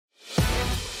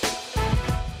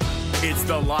It's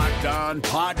the Locked On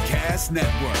Podcast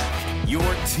Network, your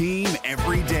team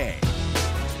every day.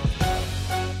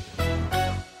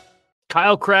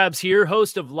 Kyle Krabs here,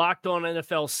 host of Locked On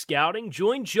NFL Scouting.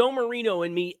 Join Joe Marino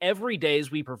and me every day as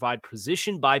we provide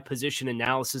position-by-position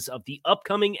analysis of the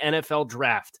upcoming NFL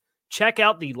Draft. Check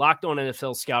out the Locked On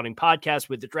NFL Scouting podcast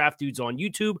with the Draft Dudes on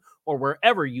YouTube or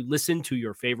wherever you listen to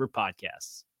your favorite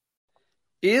podcasts.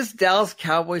 Is Dallas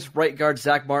Cowboys right guard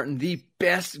Zach Martin the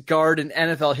best guard in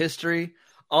NFL history?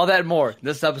 All that and more in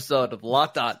this episode of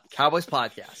Locked On Cowboys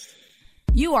Podcast.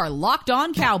 You are Locked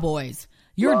On Cowboys,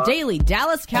 your daily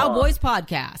Dallas Cowboys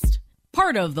podcast.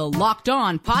 Part of the Locked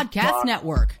On Podcast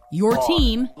Network, your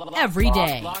team every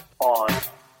day. Locked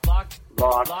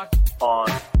on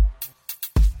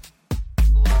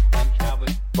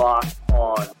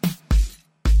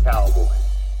Cowboys.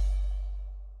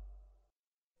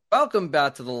 Welcome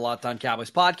back to the Locked On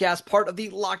Cowboys podcast, part of the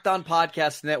Locked On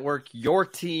Podcast Network, your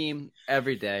team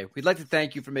every day. We'd like to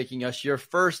thank you for making us your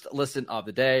first listen of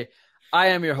the day. I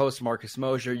am your host, Marcus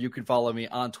Mosher. You can follow me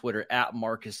on Twitter at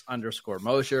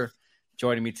Marcus_Mosher.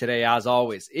 Joining me today, as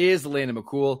always, is Landon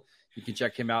McCool. You can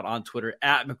check him out on Twitter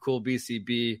at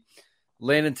McCoolBCB.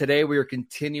 Landon, today we are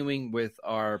continuing with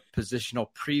our positional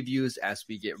previews as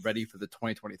we get ready for the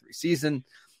 2023 season.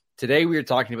 Today we are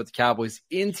talking about the Cowboys'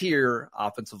 interior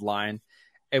offensive line,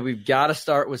 and we've got to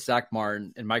start with Zach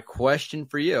Martin. And my question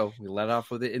for you, we let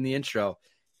off with it in the intro,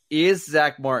 is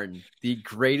Zach Martin the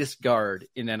greatest guard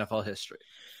in NFL history?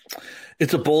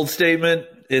 It's a bold statement.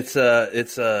 It's a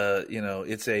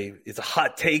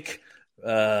hot take.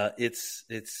 It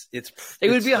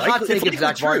would be a hot take if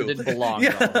Zach Martin didn't belong.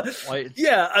 Yeah.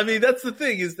 Yeah. I mean, that's the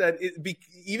thing is that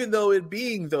even though it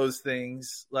being those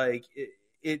things, like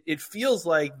it feels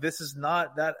like this is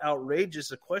not that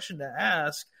outrageous a question to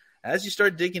ask as you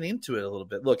start digging into it a little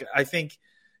bit. Look, I think,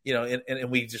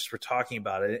 and we just were talking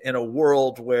about it in a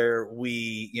world where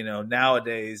we,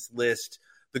 nowadays list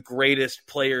the greatest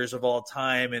players of all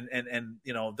time and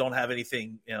don't have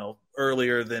anything,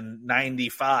 earlier than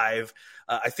 95.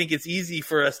 I think it's easy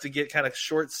for us to get kind of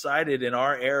short-sighted in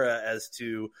our era as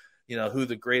to, who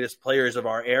the greatest players of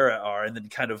our era are, and then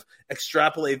kind of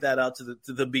extrapolate that out to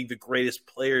them being the greatest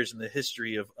players in the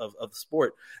history of the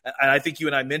sport. And I think you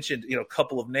and I mentioned, a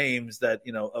couple of names that,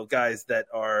 of guys that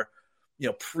are,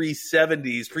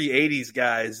 pre-70s, pre-80s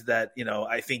guys that,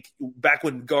 I think back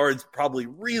when guards probably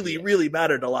really, really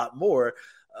mattered a lot more,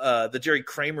 the Jerry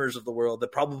Kramers of the world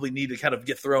that probably need to kind of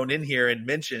get thrown in here and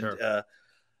mentioned. Sure.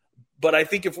 But I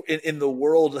think if in the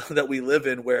world that we live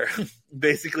in where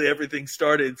basically everything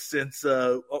started since,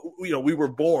 we were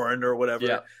born or whatever,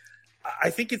 yeah.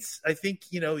 I think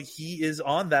he is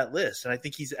on that list, and I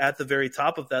think he's at the very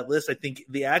top of that list. I think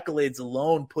the accolades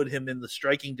alone put him in the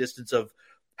striking distance of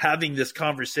having this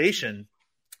conversation.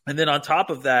 And then on top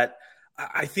of that,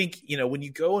 I think, when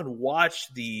you go and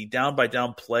watch the down by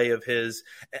down play of his,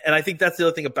 and I think that's the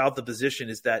other thing about the position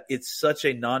is that it's such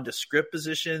a nondescript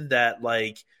position that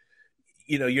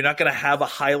you're not going to have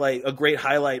a great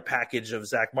highlight package of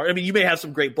Zach Martin. I mean, you may have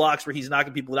some great blocks where he's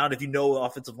knocking people down. If you know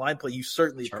offensive line play, you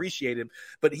certainly appreciate him.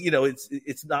 But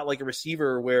it's not like a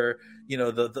receiver where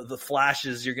the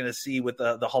flashes you're going to see with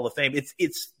the Hall of Fame.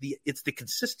 It's the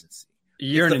consistency.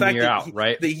 Year in and year out,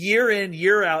 right? The year in,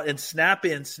 year out, and snap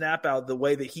in, snap out, the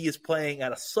way that he is playing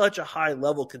at such a high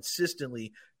level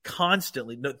consistently,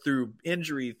 constantly, through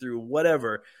injury, through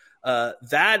whatever.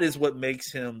 That is what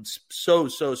makes him so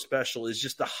special, is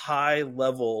just the high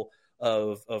level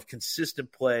of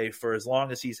consistent play for as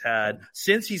long as he's had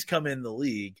since he's come in the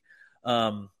league.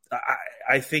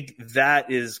 I think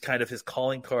that is kind of his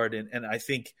calling card. And I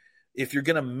think if you're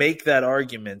going to make that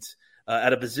argument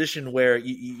at a position where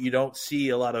you don't see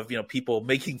a lot of people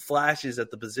making flashes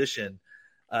at the position,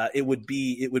 it would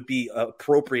be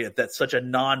appropriate that such a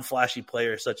non-flashy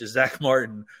player such as Zach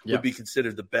Martin would be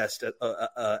considered the best at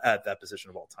that position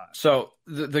of all time. So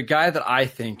the guy that I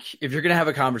think, if you're going to have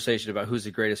a conversation about who's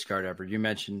the greatest guard ever, you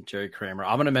mentioned Jerry Kramer.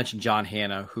 I'm going to mention John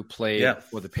Hanna, who played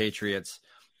for the Patriots.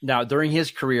 Now, during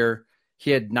his career, he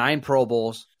had 9 Pro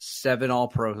Bowls, 7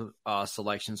 All-Pro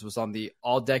selections, was on the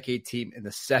All-Decade team in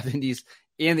the 70s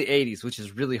and the 80s, which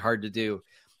is really hard to do.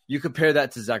 You compare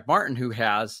that to Zach Martin, who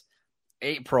has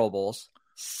 8 Pro Bowls,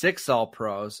 6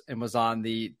 All-Pros, and was on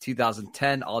the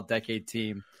 2010 All-Decade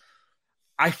team.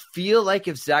 I feel like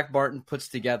if Zach Martin puts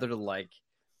together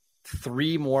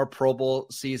 3 more Pro Bowl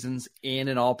seasons and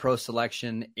an All-Pro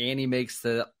selection, and he makes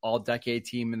the All-Decade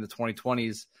team in the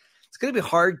 2020s, it's going to be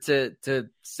hard to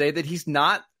say that he's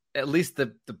not at least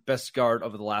the best guard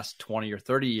over the last 20 or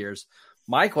 30 years.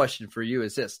 My question for you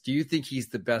is this. Do you think he's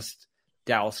the best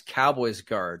Dallas Cowboys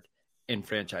guard in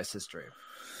franchise history?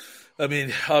 I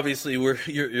mean, obviously,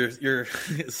 you're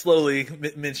slowly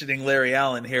mentioning Larry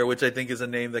Allen here, which I think is a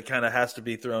name that kind of has to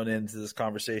be thrown into this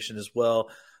conversation as well.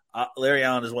 Larry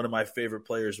Allen is one of my favorite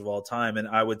players of all time, and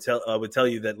I would tell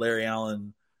you that Larry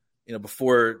Allen,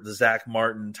 before the Zach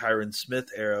Martin, Tyron Smith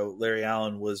era, Larry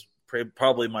Allen was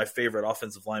probably my favorite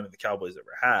offensive lineman the Cowboys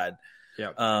ever had.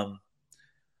 Yeah.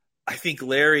 I think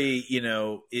Larry,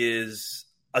 is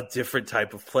a different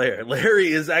type of player. Larry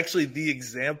is actually the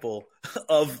example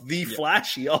of the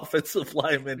flashy offensive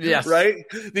lineman, right?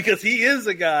 Because he is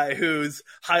a guy whose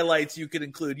highlights you could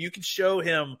include. You can show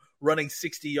him running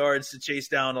 60 yards to chase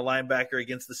down a linebacker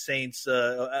against the Saints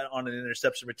on an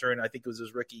interception return. I think it was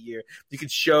his rookie year. You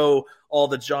could show all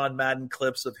the John Madden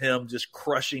clips of him just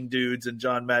crushing dudes and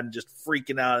John Madden just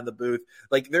freaking out in the booth.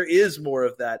 Like, there is more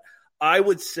of that. I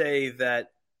would say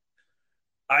that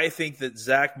I think that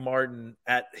Zach Martin,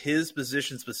 at his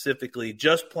position specifically,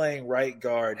 just playing right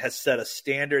guard, has set a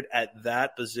standard at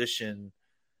that position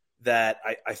that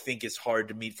I think is hard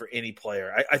to meet for any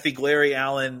player. I think Larry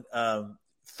Allen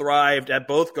thrived at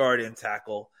both guard and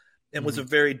tackle and was a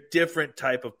very different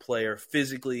type of player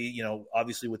physically,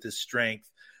 obviously with his strength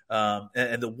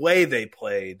and the way they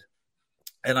played.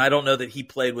 And I don't know that he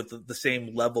played with the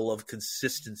same level of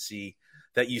consistency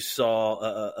that you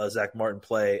saw Zach Martin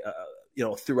play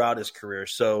throughout his career.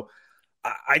 So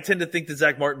I tend to think that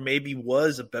Zach Martin maybe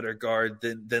was a better guard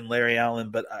than Larry Allen,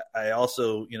 but I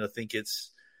also, think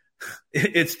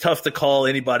it's tough to call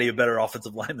anybody a better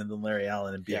offensive lineman than Larry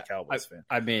Allen and be a Cowboys fan.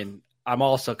 I mean, I'm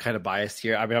also kind of biased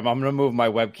here. I mean, I'm going to move my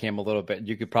webcam a little bit, and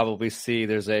you could probably see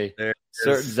there's a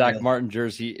certain Zach Martin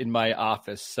jersey in my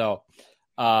office. So,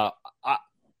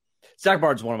 Zach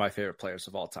Martin's one of my favorite players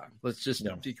of all time. Let's just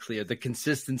be clear. The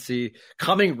consistency,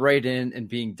 coming right in and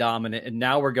being dominant, and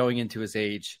now we're going into his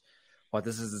age.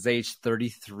 This is his age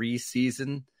 33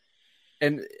 season.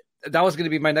 And that was going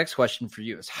to be my next question for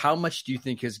you, is how much do you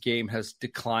think his game has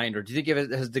declined, or do you think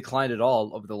it has declined at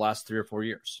all over the last 3 or 4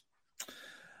 years?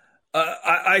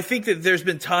 I think that there's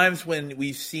been times when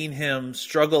we've seen him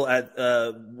struggle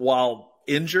while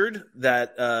injured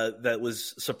that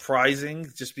was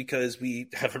surprising, just because we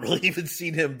haven't really even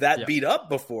seen him beat up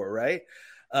before, right?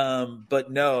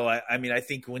 But no, I mean, I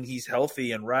think when he's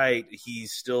healthy and right,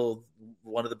 he's still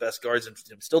one of the best guards and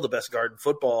still the best guard in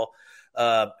football,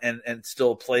 and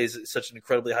still plays at such an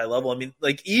incredibly high level. I mean,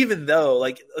 like, even though,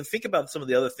 think about some of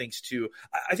the other things too.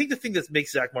 I think the thing that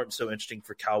makes Zach Martin so interesting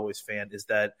for Cowboys fan is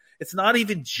that it's not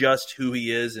even just who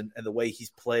he is and the way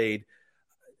he's played.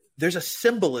 There's a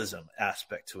symbolism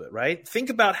aspect to it, right? Think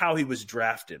about how he was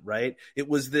drafted, right? It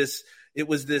was this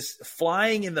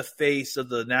flying in the face of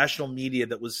the national media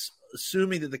that was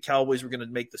assuming that the Cowboys were going to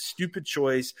make the stupid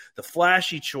choice, the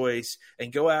flashy choice,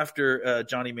 and go after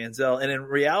Johnny Manziel. And in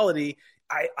reality,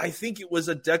 I think it was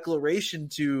a declaration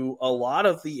to a lot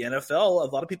of the NFL,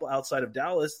 a lot of people outside of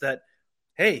Dallas, that,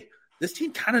 hey, this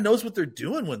team kind of knows what they're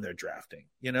doing when they're drafting,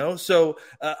 So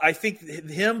I think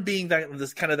him being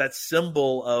that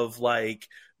symbol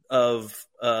of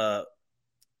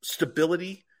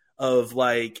stability, of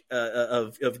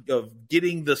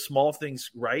getting the small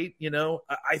things right,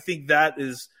 I think that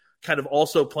is kind of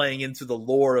also playing into the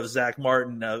lore of Zach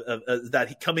Martin, that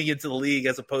he coming into the league,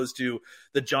 as opposed to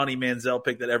the Johnny Manziel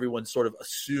pick that everyone sort of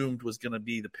assumed was going to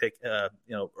be the pick,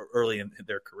 early in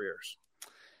their careers.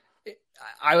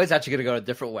 I was actually going to go a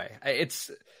different way.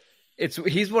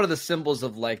 He's one of the symbols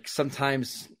of,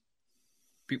 sometimes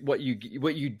what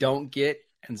you don't get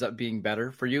ends up being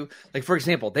better for you. Like, for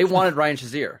example, they wanted Ryan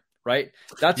Shazier, right?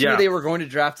 That's who they were going to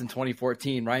draft in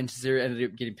 2014. Ryan Shazier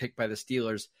ended up getting picked by the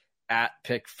Steelers at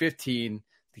pick 15.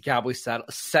 The Cowboys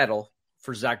settle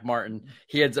for Zach Martin.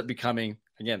 He ends up becoming,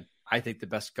 again, I think, the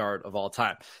best guard of all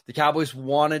time. The Cowboys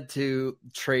wanted to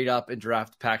trade up and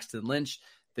draft Paxton Lynch.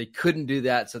 They couldn't do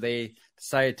that, so they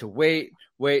decided to wait.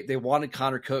 They wanted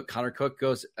Connor Cook. Connor Cook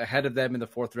goes ahead of them in the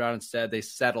 4th round. Instead, they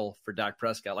settle for Dak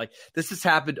Prescott. This has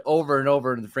happened over and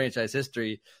over in the franchise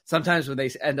history. Sometimes when they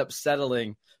end up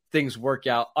settling, things work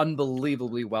out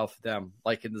unbelievably well for them,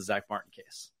 like in the Zach Martin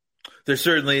case. There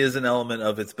certainly is an element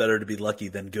of it's better to be lucky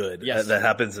than good. Yes. That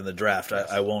happens in the draft. Yes.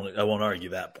 I won't argue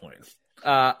that point.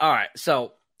 All right,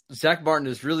 so Zach Martin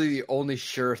is really the only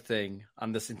sure thing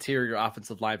on this interior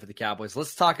offensive line for the Cowboys.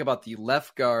 Let's talk about the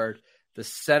left guard, the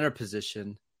center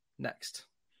position, next.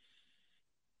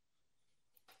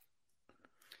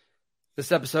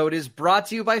 This episode is brought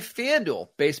to you by FanDuel.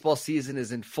 Baseball season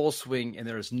is in full swing, and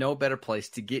there is no better place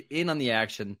to get in on the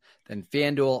action than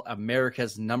FanDuel,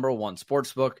 America's #1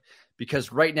 sportsbook,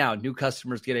 because right now, new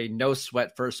customers get a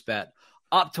no-sweat first bet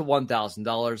up to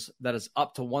 $1,000. That is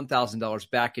up to $1,000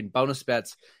 back in bonus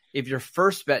bets If your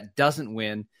first bet doesn't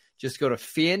win, just go to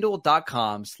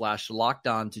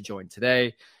FanDuel.com/lockedon to join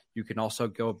today. You can also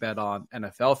go bet on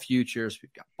NFL futures.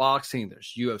 We've got boxing,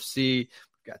 there's UFC, we've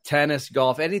got tennis,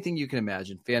 golf, anything you can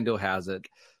imagine. FanDuel has it.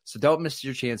 So don't miss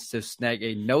your chance to snag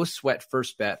a no-sweat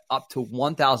first bet up to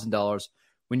 $1,000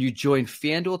 when you join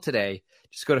FanDuel today.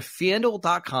 Just go to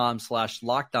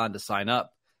FanDuel.com/lockedon to sign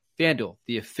up. FanDuel,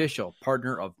 the official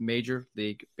partner of Major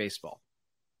League Baseball.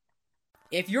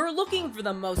 If you're looking for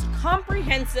the most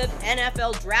comprehensive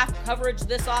NFL draft coverage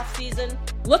this offseason,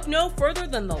 look no further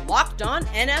than the Locked On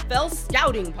NFL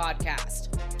Scouting Podcast.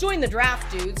 Join the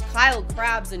draft dudes, Kyle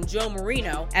Krabs and Joe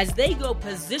Marino, as they go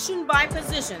position by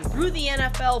position through the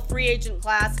NFL free agent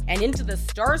class and into the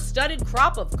star-studded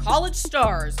crop of college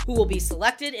stars who will be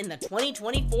selected in the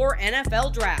 2024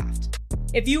 NFL Draft.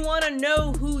 If you want to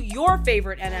know who your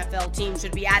favorite NFL team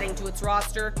should be adding to its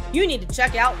roster, you need to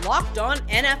check out Locked On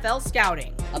NFL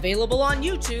Scouting, available on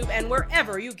YouTube and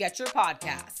wherever you get your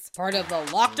podcasts. Part of the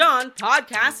Locked On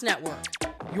Podcast Network,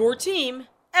 your team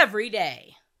every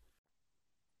day.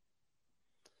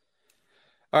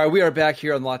 All right, we are back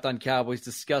here on Locked On Cowboys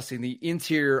discussing the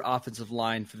interior offensive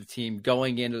line for the team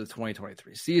going into the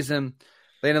 2023 season.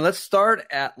 Landon, let's start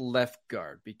at left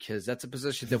guard because that's a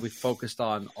position that we focused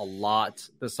on a lot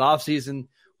this offseason.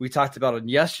 We talked about on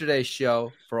yesterday's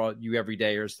show for all you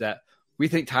everydayers that we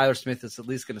think Tyler Smith is at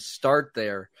least going to start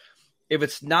there. If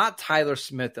it's not Tyler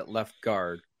Smith at left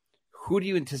guard, who do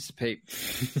you anticipate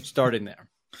starting there?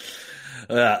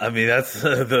 I mean, that's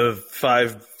the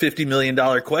 $50 million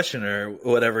question or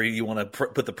whatever you want to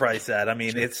put the price at. I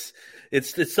mean, it's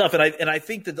tough. And I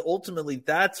think that ultimately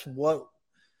that's what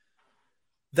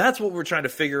we're trying to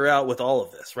figure out with all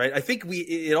of this, right? I think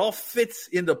it all fits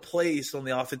into place on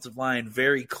the offensive line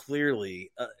very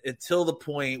clearly until the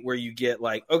point where you get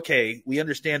like, okay, we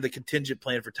understand the contingent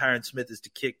plan for Tyron Smith is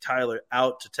to kick Tyler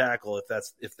out to tackle if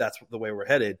that's the way we're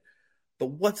headed. But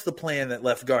what's the plan at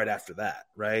left guard after that,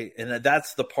 right? And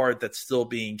that's the part that's still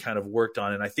being kind of worked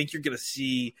on. And I think you're going to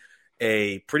see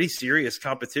a pretty serious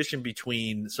competition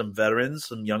between some veterans,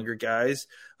 some younger guys,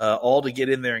 all to get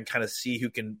in there and kind of see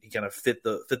who can kind of fit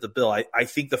the bill. I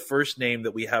think the first name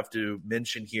that we have to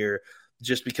mention here,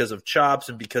 just because of chops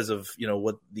and because of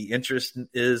what the interest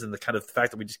is and the kind of fact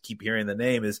that we just keep hearing the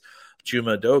name, is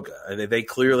Chuma Edoga. They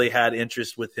clearly had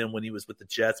interest with him when he was with the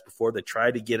Jets before. They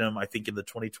tried to get him, I think, in the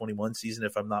 2021 season,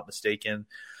 if I'm not mistaken,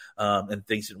 and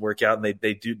things didn't work out, and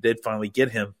they did finally get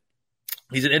him.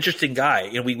 He's an interesting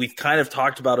guy, and we've kind of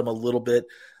talked about him a little bit,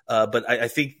 but I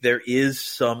think there is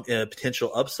some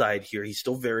potential upside here. He's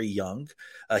still very young.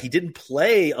 He didn't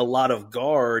play a lot of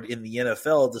guard in the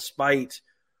NFL, despite,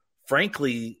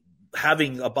 frankly,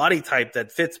 having a body type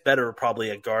that fits better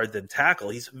probably at guard than tackle.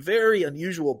 He's a very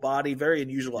unusual body, very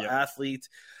unusual athlete,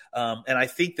 and I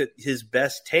think that his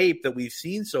best tape that we've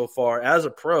seen so far as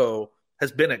a pro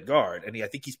has been at guard, and I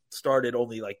think he's started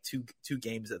only like two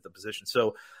games at the position.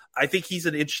 So I think he's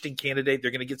an interesting candidate.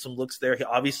 They're going to get some looks there.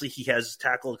 Obviously, he has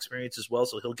tackle experience as well,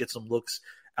 so he'll get some looks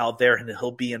out there, and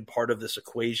he'll be in part of this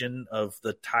equation of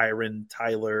the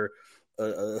Tyler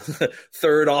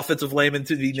third offensive lineman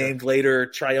to be named later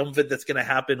triumvirate that's going to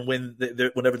happen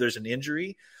whenever there's an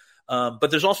injury.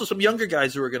 But there's also some younger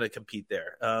guys who are going to compete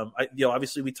there.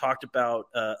 Obviously, we talked about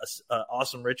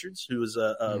Awesome Richards, who was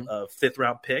a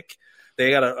fifth-round pick.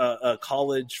 They got a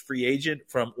college free agent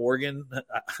from Oregon.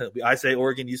 I say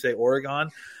Oregon, you say Oregon.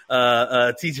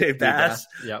 TJ Bass,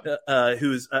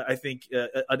 who's I think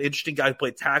an interesting guy who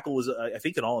played tackle, was I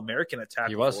think an All-American at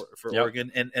tackle for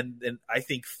Oregon, and I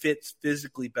think fits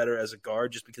physically better as a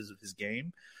guard just because of his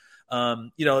game.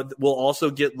 We'll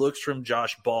also get looks from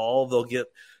Josh Ball. They'll get,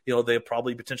 they'll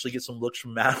probably potentially get some looks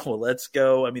from Matt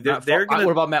Waletzko. I mean, they're going to.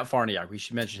 What about Matt Farniak? We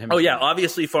should mention him. Oh yeah,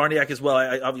 obviously Farniak as well.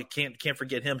 I can't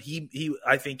forget him. He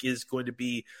I think is going to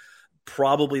be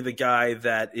probably the guy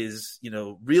that is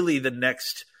really the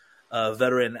next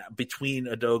veteran between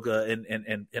Edoga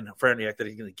and Farniak that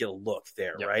is going to get a look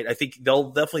there, right? I think they'll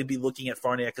definitely be looking at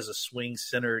Farniak as a swing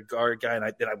center guard guy, and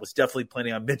I was definitely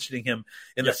planning on mentioning him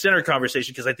in the center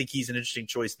conversation because I think he's an interesting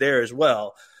choice there as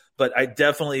well. But I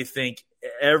definitely think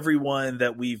everyone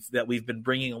that we've been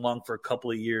bringing along for a couple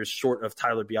of years, short of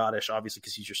Tyler Biadasz, obviously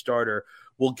because he's your starter,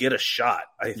 will get a shot,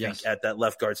 I think, at that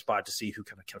left guard spot to see who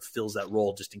kind of fills that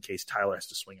role just in case Tyler has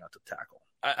to swing out to tackle.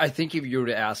 I think if you were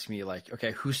to ask me, like,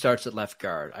 okay, who starts at left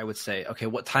guard, I would say, okay,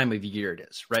 what time of year it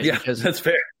is, right? Yeah, because that's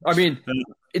fair. I mean,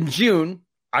 in June,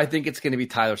 I think it's going to be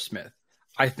Tyler Smith.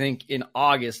 I think in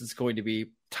August, it's going to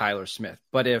be Tyler Smith.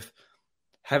 But if,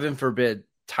 heaven forbid,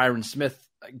 Tyron Smith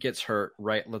gets hurt,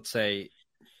 right, let's say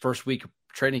first week of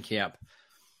training camp,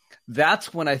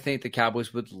 That's when I think the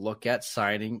Cowboys would look at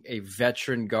signing a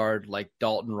veteran guard like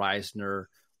Dalton Reisner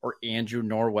or Andrew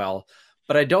Norwell.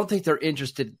 But I don't think they're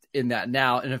interested in that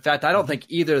now. And in fact, I don't think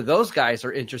either of those guys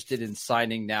are interested in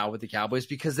signing now with the Cowboys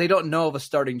because they don't know if a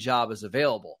starting job is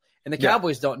available. And the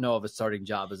Cowboys don't know if a starting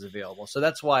job is available. So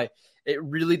that's why it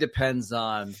really depends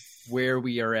on where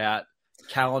we are at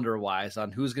calendar-wise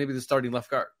on who's going to be the starting left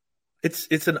guard.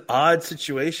 It's an odd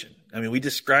situation. I mean, we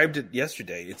described it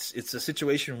yesterday. It's a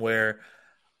situation where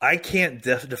I can't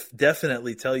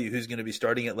definitely tell you who's going to be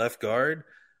starting at left guard,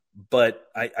 but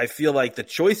I feel like the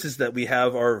choices that we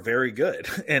have are very good.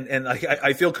 And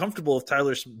I feel comfortable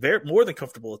if more than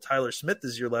comfortable if Tyler Smith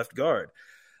is your left guard.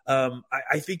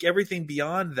 I think everything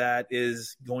beyond that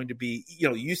is going to be,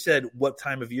 you said what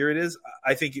time of year it is.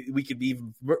 I think we could be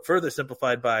even further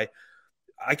simplified by,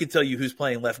 I could tell you who's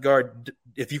playing left guard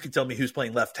if you could tell me who's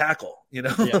playing left tackle, and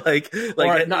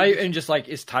just like,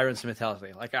 is Tyron Smith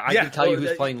healthy? Like I can tell you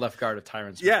who's playing left guard if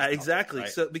Tyron Smith. Yeah, exactly. Right?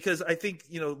 So because I think,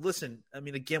 listen, I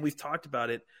mean, again, we've talked about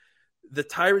it. The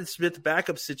Tyron Smith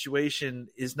backup situation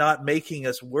is not making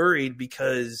us worried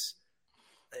because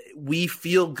we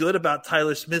feel good about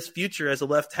Tyler Smith's future as a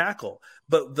left tackle,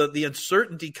 but the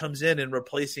uncertainty comes in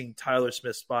replacing Tyler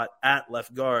Smith's spot at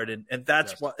left guard. And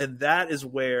that is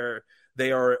where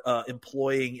they are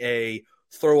employing a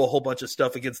throw a whole bunch of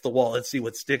stuff against the wall and see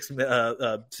what sticks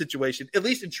situation, at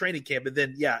least in training camp. And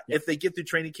then, if they get through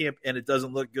training camp and it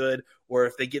doesn't look good, or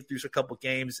if they get through a couple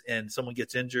games and someone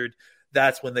gets injured,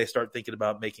 that's when they start thinking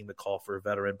about making the call for a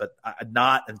veteran, but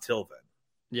not until then.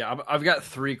 Yeah, I've got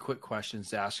 3 quick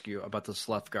questions to ask you about this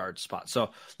left guard spot.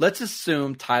 So let's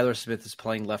assume Tyler Smith is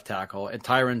playing left tackle and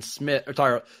Tyler Smith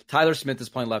is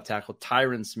playing left tackle.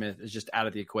 Tyron Smith is just out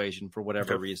of the equation for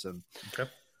whatever reason.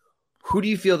 Okay. Who do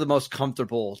you feel the most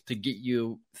comfortable to get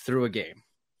you through a game?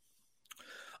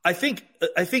 I think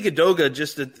Edoga,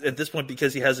 just at this point,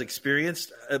 because he has experience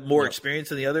than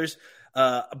the others.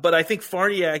 But I think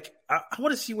Farniak, I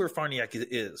want to see where Farniak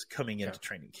is coming into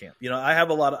training camp. I have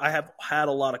had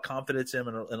a lot of confidence in him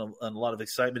and a lot of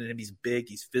excitement in him. He's big,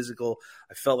 he's physical.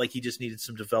 I felt like he just needed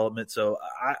some development. So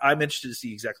I'm interested to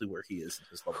see exactly where he is.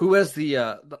 Who has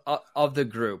of the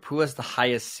group, who has the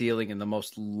highest ceiling and the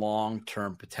most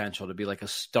long-term potential to be like a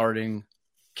starting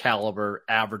caliber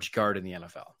average guard in the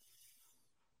NFL?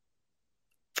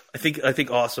 I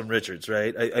think Awesome Richards,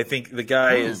 right? I think the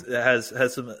guy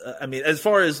has some. I mean, as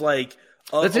far as like,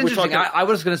 that's interesting. I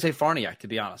was going to say Farniak, to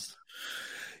be honest.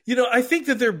 I think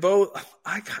that they're both.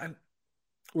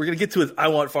 We're going to get to it. I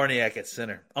want Farniak at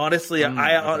center. Honestly,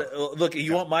 look.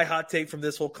 You want my hot take from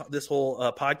this whole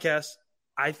podcast?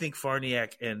 I think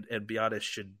Farniak and Biadasz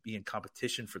should be in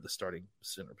competition for the starting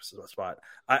center spot.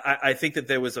 I think that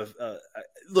there was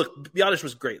look. Biadasz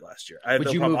was great last year.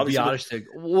 Would you move Biadasz to?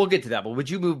 We'll get to that, but would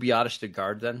you move Biadasz to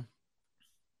guard then?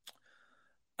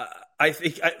 I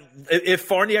think if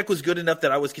Farniak was good enough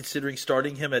that I was considering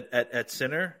starting him at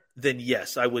center, then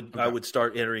yes, I would. Okay. I would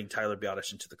start entering Tyler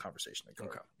Biadasz into the conversation.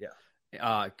 Okay.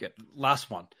 Yeah. Good. Last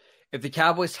one. If the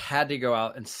Cowboys had to go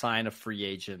out and sign a free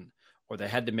agent, or they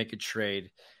had to make a trade,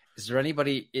 is there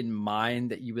anybody in mind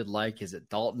that you would like? Is it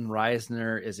Dalton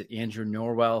Reisner? Is it Andrew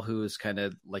Norwell, who is kind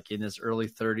of like in his early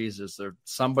 30s? Is there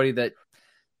somebody that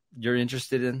you're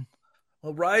interested in?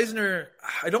 Well, Reisner,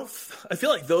 I feel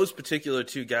like those particular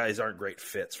 2 guys aren't great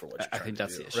fits for what you're trying to do. I think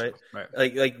that's the issue,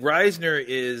 right? Like Reisner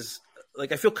is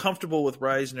like, I feel comfortable with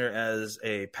Reisner as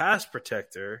a pass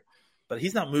protector, but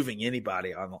he's not moving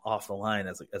anybody off the line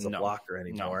as a blocker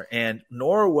anymore. No. And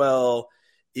Norwell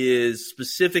is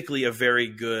specifically a very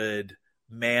good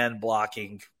man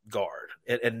blocking guard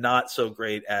and not so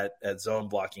great at zone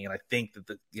blocking. And I think that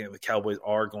the Cowboys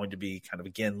are going to be kind of,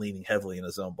 again, leaning heavily in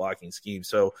a zone blocking scheme.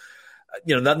 So,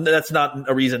 that's not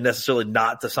a reason necessarily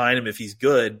not to sign him if he's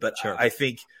good, but sure. I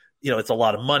think, it's a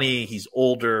lot of money. He's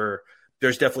older.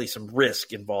 There's definitely some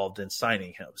risk involved in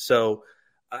signing him. So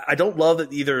I don't love that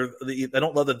I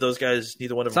don't love that those guys,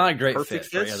 neither one of them, not a great perfect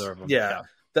fit fits. For either of them. Yeah.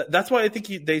 That's why I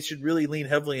think they should really lean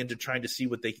heavily into trying to see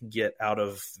what they can get out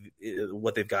of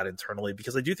what they've got internally,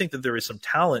 because I do think that there is some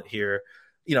talent here.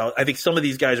 I think some of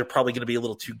these guys are probably going to be a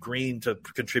little too green to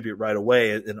contribute right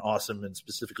away, and Awesome and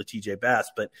specifically TJ Bass.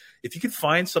 But if you could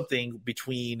find something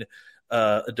between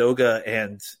Edoga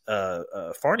and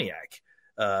Farniak,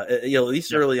 at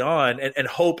least early on, and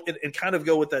hope and kind of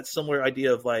go with that similar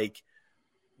idea of like,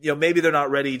 maybe they're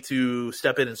not ready to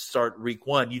step in and start week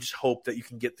 1. You just hope that you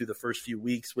can get through the first few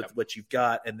weeks with what you've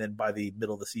got. And then by the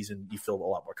middle of the season, you feel a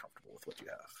lot more comfortable with what you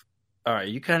have. All right.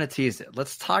 You kind of teased it.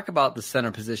 Let's talk about the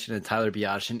center position in Tyler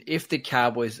Biadasz and if the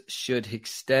Cowboys should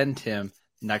extend him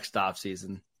next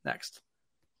offseason. Next.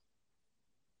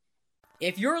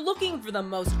 If you're looking for the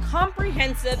most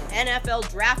comprehensive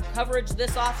NFL draft coverage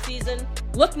this offseason,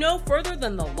 look no further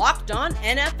than the Locked On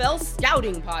NFL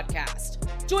Scouting Podcast.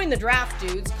 Join the draft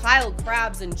dudes, Kyle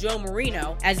Krabs and Joe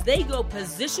Marino, as they go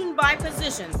position by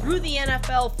position through the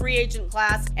NFL free agent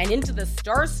class and into the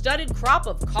star-studded crop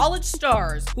of college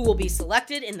stars who will be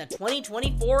selected in the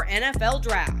 2024 NFL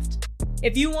Draft.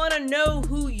 If you want to know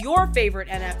who your favorite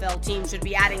NFL team should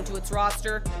be adding to its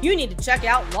roster, you need to check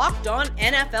out Locked On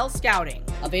NFL Scouting,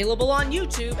 available on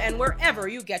YouTube and wherever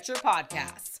you get your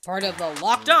podcasts. Part of the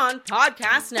Locked On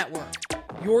Podcast Network,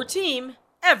 your team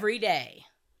every day.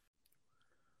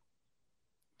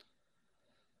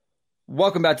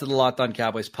 Welcome back to the Locked On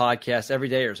Cowboys podcast. Every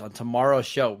day on tomorrow's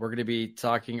show, we're going to be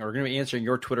answering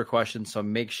your Twitter questions. So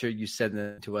make sure you send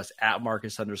them to us at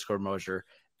Marcus_Mosher,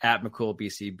 at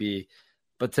McCoolBCB.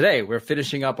 But today we're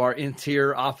finishing up our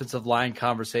interior offensive line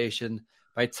conversation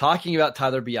by talking about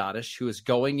Tyler Biadasz, who is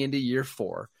going into year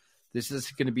 4. This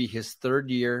is going to be his 3rd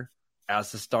year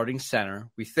as the starting center,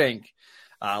 we think.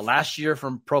 Last year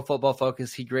from Pro Football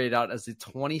Focus, he graded out as the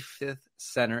 25th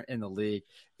center in the league.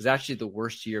 It was actually the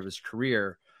worst year of his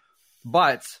career.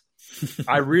 But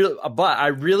I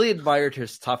really admired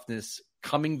his toughness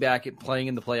coming back and playing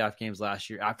in the playoff games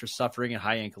last year after suffering a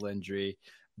high ankle injury,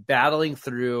 battling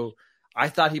through. I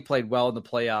thought he played well in the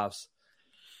playoffs.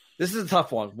 This is a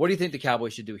tough one. What do you think the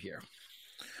Cowboys should do here?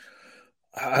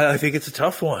 I think it's a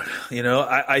tough one.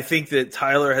 I think that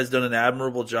Tyler has done an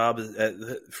admirable job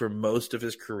for most of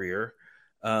his career.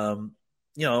 I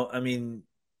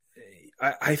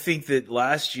think that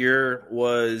last year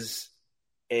was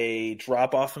a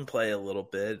drop off in play a little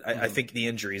bit. I think the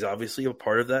injury is obviously a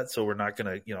part of that, so we're not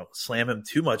going to slam him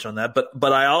too much on that.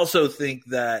 But I also think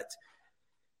that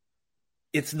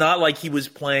it's not like he was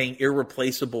playing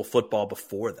irreplaceable football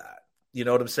before that. You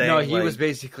know what I'm saying? No, he was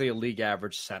basically a league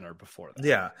average center before that.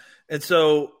 Yeah. And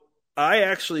so I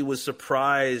actually was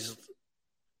surprised.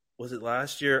 Was it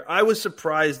last year? I was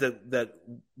surprised that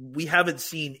we haven't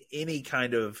seen any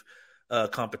kind of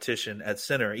competition at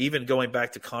center, even going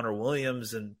back to Connor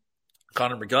Williams and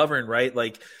Connor McGovern, right?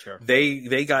 Like sure.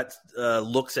 They got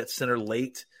looks at center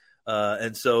late.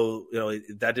 And so,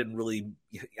 that didn't really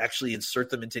actually insert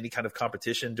them into any kind of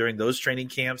competition during those training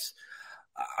camps.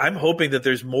 I'm hoping that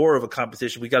there's more of a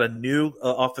competition. We got a new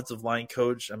offensive line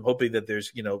coach. I'm hoping that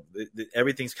there's,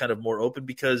 everything's kind of more open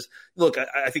because, look,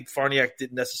 I think Farniak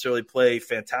didn't necessarily play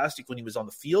fantastic when he was on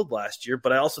the field last year,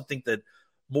 but I also think that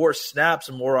more snaps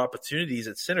and more opportunities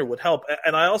at center would help.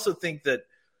 And I also think that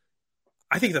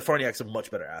Farniak's a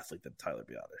much better athlete than Tyler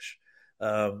Biadasz.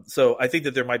 So I think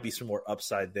that there might be some more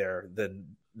upside there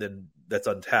than that's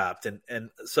untapped. And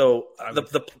so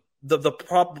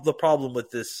the problem with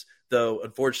this, though,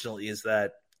 unfortunately, is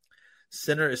that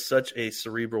center is such a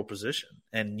cerebral position,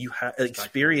 and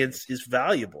experience is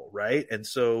valuable, right? And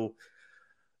so,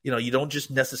 you don't just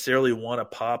necessarily want to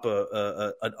pop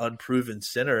an unproven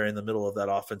center in the middle of that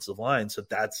offensive line. So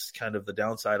that's kind of the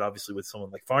downside, obviously, with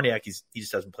someone like Farniak. He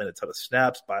just hasn't played a ton of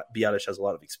snaps. Biadasz has a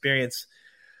lot of experience.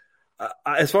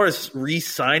 As far as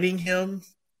re-signing him,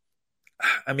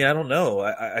 I don't know.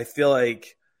 I feel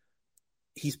like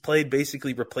he's played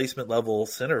basically replacement level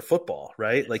center football,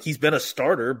 right? Like he's been a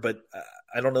starter, but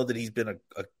I don't know that he's been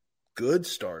a good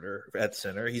starter at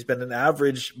center. He's been an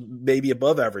average, maybe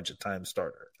above average at times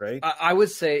starter, right? I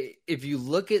would say if you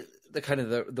look at the kind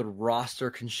of the roster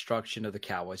construction of the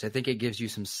Cowboys, I think it gives you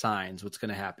some signs what's going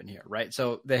to happen here, right?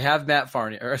 So they have Matt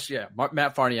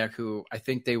Farniak, who I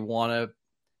think they want to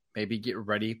maybe get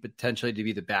ready potentially to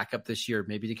be the backup this year,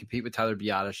 maybe to compete with Tyler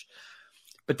Biadasz.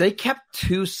 But they kept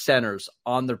 2 centers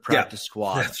on their practice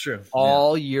squad that's true.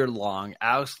 all year long,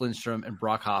 Alex Lindstrom and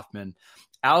Brock Hoffman.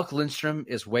 Alex Lindstrom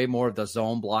is way more of the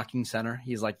zone blocking center.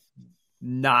 He's like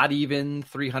not even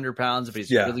 300 pounds, but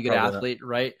he's a really good athlete,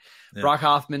 right? Yeah. Brock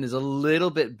Hoffman is a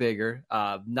little bit bigger,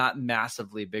 not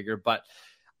massively bigger, but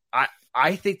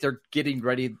I think they're getting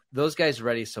ready. Those guys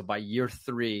ready. So by year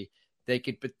 3, they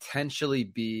could potentially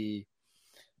be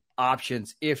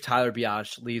options if Tyler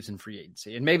Biadasz leaves in free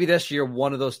agency. And maybe this year,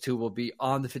 one of those 2 will be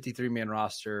on the 53-man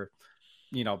roster,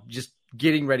 just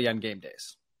getting ready on game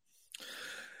days.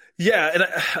 Yeah,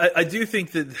 and I do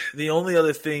think that the only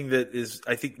other thing that is,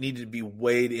 I think, needed to be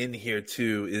weighed in here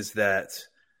too is that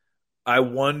I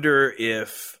wonder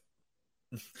if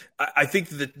I think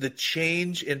that the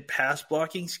change in pass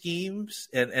blocking schemes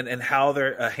and how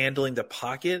they're handling the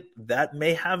pocket, that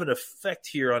may have an effect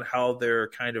here on how they're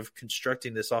kind of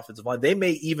constructing this offensive line. They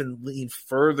may even lean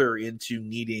further into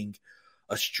needing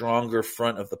a stronger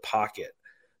front of the pocket.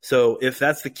 So if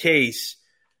that's the case,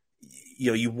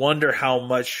 you wonder how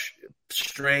much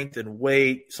strength and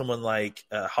weight someone like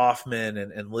Hoffman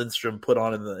and Lindstrom put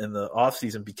on in the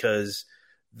offseason, because,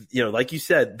 like you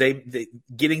said, they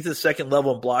getting to the second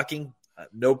level and blocking,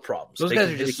 no problems. Those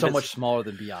guys are just so much smaller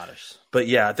than Biotish. But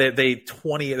yeah, they're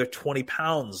 20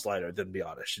 pounds lighter than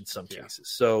Biotish in some cases.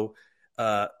 So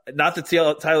not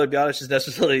that Tyler Biotish has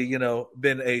necessarily,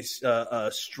 been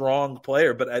a strong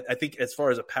player, but I think as far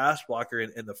as a pass blocker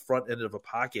in the front end of a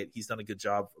pocket, he's done a good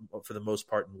job for the most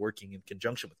part in working in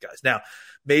conjunction with guys. Now,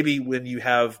 maybe when you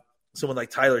have someone like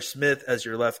Tyler Smith as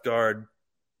your left guard,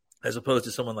 as opposed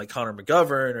to someone like Connor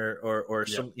McGovern or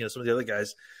some of the other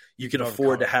guys, you can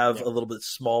afford to have a little bit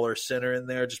smaller center in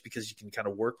there just because you can kind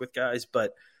of work with guys.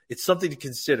 But it's something to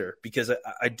consider, because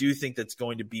I do think that's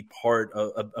going to be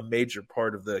a major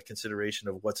part of the consideration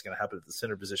of what's going to happen at the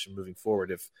center position moving forward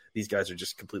if these guys are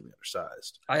just completely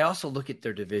undersized. I also look at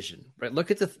their division, right? Look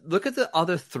at the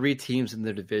other three teams in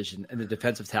their division and the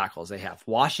defensive tackles they have.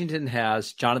 Washington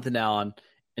has Jonathan Allen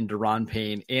and Deron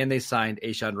Payne, and they signed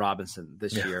A'Shawn Robinson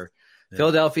this year. Yeah.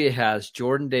 Philadelphia has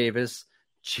Jordan Davis,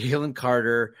 Jalen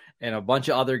Carter, and a bunch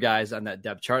of other guys on that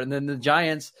depth chart. And then the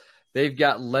Giants, they've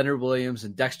got Leonard Williams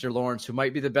and Dexter Lawrence, who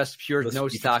might be the best pure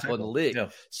nose tackle in the league. Yeah.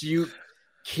 So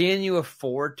can you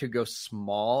afford to go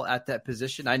small at that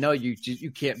position? I know you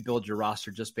can't build your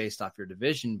roster just based off your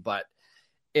division, but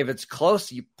if it's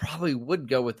close, you probably would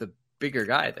go with the bigger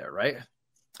guy there, right?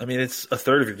 I mean, it's a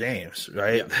third of your games,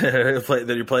 right? Yeah.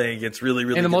 that you're playing against really,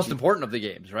 really, and the most important of the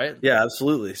games, right? Yeah,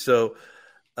 absolutely. So,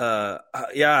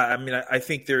 I mean, I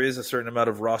think there is a certain amount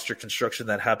of roster construction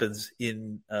that happens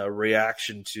in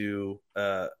reaction to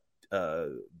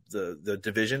the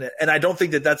division, and I don't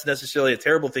think that that's necessarily a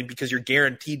terrible thing, because you're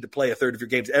guaranteed to play a third of your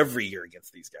games every year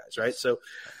against these guys, right? So,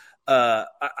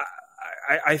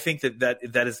 I think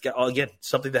that is, again,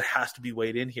 something that has to be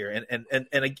weighed in here,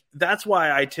 and that's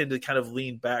why I tend to kind of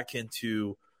lean back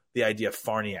into the idea of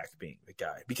Farniak being the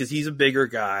guy, because he's a bigger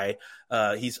guy.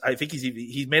 I think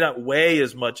he may not weigh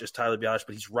as much as Tyler Biotish,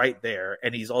 but he's right there,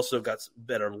 and he's also got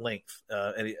better length.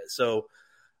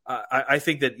 I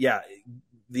think that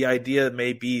the idea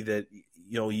may be that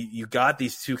you got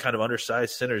these two kind of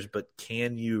undersized centers, but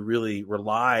can you really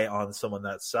rely on someone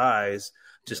that size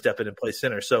to step in and play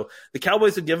center? So the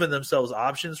Cowboys have given themselves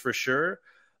options for sure,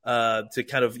 to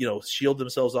kind of, shield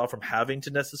themselves off from having to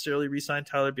necessarily re-sign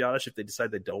Tyler Biotish if they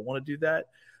decide they don't want to do that.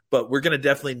 But we're going to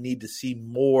definitely need to see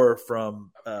more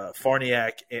from from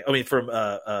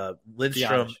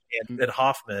Lindstrom and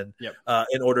Hoffman,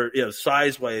 in order,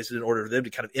 size-wise, in order for them to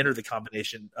kind of enter the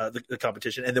combination, the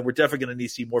competition. And then we're definitely going to need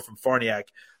to see more from Farniak,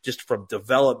 just from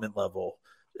development level,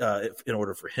 in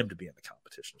order for him to be in the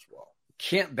competition as well.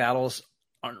 Camp battles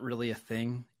aren't really a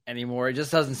thing anymore. It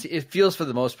just doesn't it feels for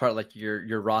the most part like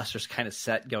your roster's kind of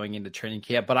set going into training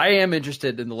camp. But I am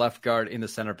interested in the left guard in the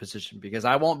center position, because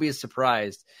I won't be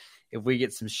surprised if we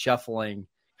get some shuffling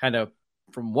kind of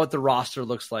from what the roster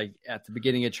looks like at the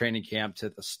beginning of training camp to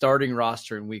the starting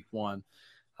roster in week one,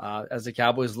 as the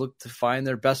Cowboys look to find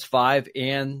their best five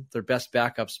and their best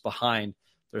backups behind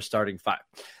their starting five.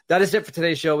 That is it for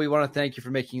today's show. We want to thank you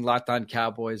for making Locked On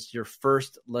Cowboys your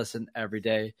first listen every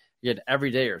day. Again,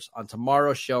 everydayers. On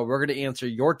tomorrow's show, we're going to answer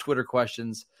your Twitter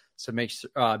questions. So make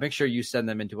sure you send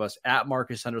them into us at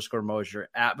Marcus_Mosher,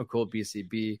 at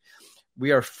McCoolBCB.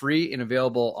 We are free and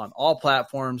available on all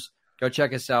platforms. Go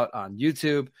check us out on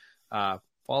YouTube.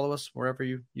 Follow us wherever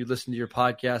you listen to your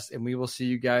podcast, and we will see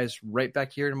you guys right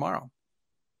back here tomorrow.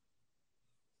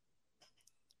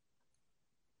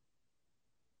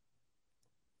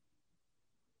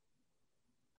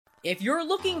 If you're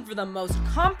looking for the most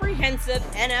comprehensive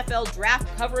NFL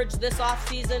draft coverage this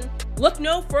offseason, look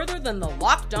no further than the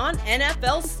Locked On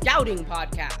NFL Scouting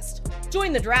Podcast.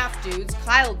 Join the draft dudes,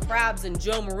 Kyle Krabs and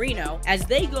Joe Marino, as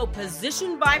they go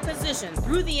position by position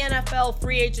through the NFL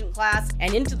free agent class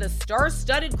and into the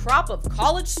star-studded crop of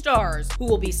college stars who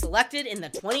will be selected in the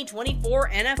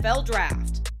 2024 NFL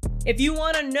Draft. If you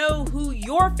want to know who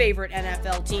your favorite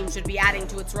NFL team should be adding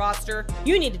to its roster,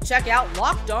 you need to check out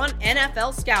Locked On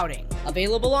NFL Scouting,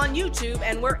 available on YouTube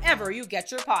and wherever you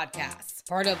get your podcasts.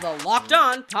 Part of the Locked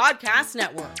On Podcast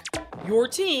Network, your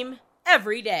team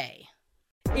every day.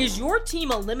 Is your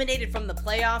team eliminated from the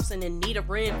playoffs and in need of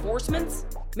reinforcements?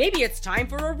 Maybe it's time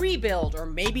for a rebuild, or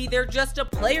maybe they're just a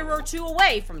player or two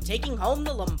away from taking home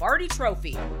the Lombardi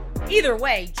Trophy. Either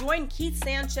way, join Keith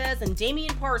Sanchez and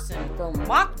Damian Parson for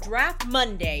Mock Draft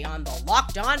Monday on the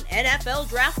Locked On NFL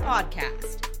Draft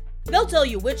Podcast. They'll tell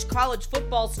you which college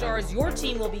football stars your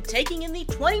team will be taking in the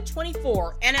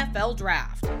 2024 NFL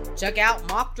Draft. Check out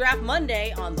Mock Draft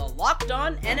Monday on the Locked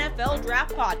On NFL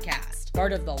Draft Podcast,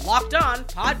 part of the Locked On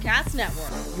Podcast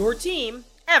Network, your team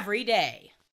every day.